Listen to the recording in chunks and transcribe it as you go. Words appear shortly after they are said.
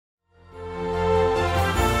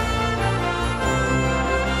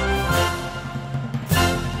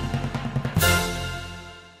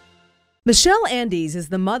Michelle Andes is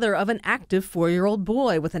the mother of an active 4-year-old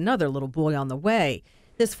boy with another little boy on the way.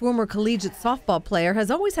 This former collegiate softball player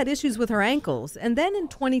has always had issues with her ankles, and then in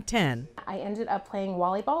 2010, I ended up playing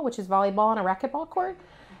volleyball, which is volleyball on a racquetball court.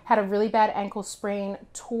 Had a really bad ankle sprain,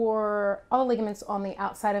 tore all the ligaments on the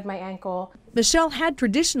outside of my ankle. Michelle had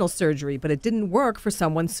traditional surgery, but it didn't work for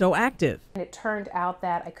someone so active. And it turned out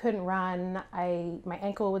that I couldn't run. My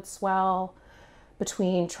ankle would swell.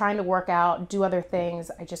 Between trying to work out, do other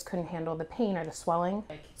things, I just couldn't handle the pain or the swelling.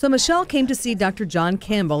 So Michelle came to see Dr. John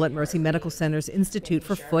Campbell at Mercy Medical Center's Institute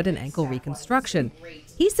for Foot and Ankle Reconstruction.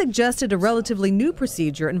 He suggested a relatively new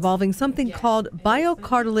procedure involving something called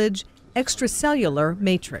BioCartilage extracellular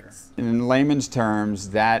matrix. In layman's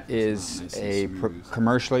terms, that is a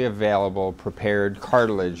commercially available prepared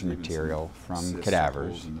cartilage material from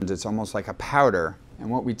cadavers. It's almost like a powder,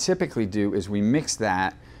 and what we typically do is we mix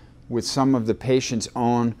that with some of the patient's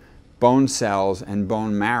own bone cells and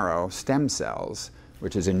bone marrow stem cells,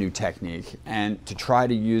 which is a new technique, and to try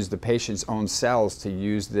to use the patient's own cells to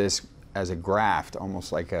use this as a graft,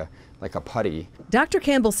 almost like a putty. Dr.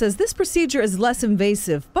 Campbell says this procedure is less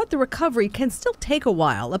invasive, but the recovery can still take a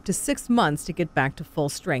while, up to 6 months, to get back to full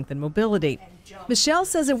strength and mobility. Michelle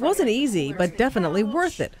says it wasn't easy, but definitely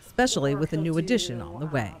worth it, especially with a new addition on the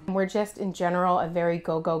way. We're just, in general, a very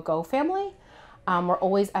go, go, go family. We're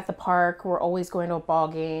always at the park, we're always going to a ball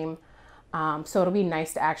game, so it'll be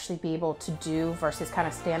nice to actually be able to do versus kind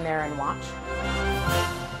of stand there and watch.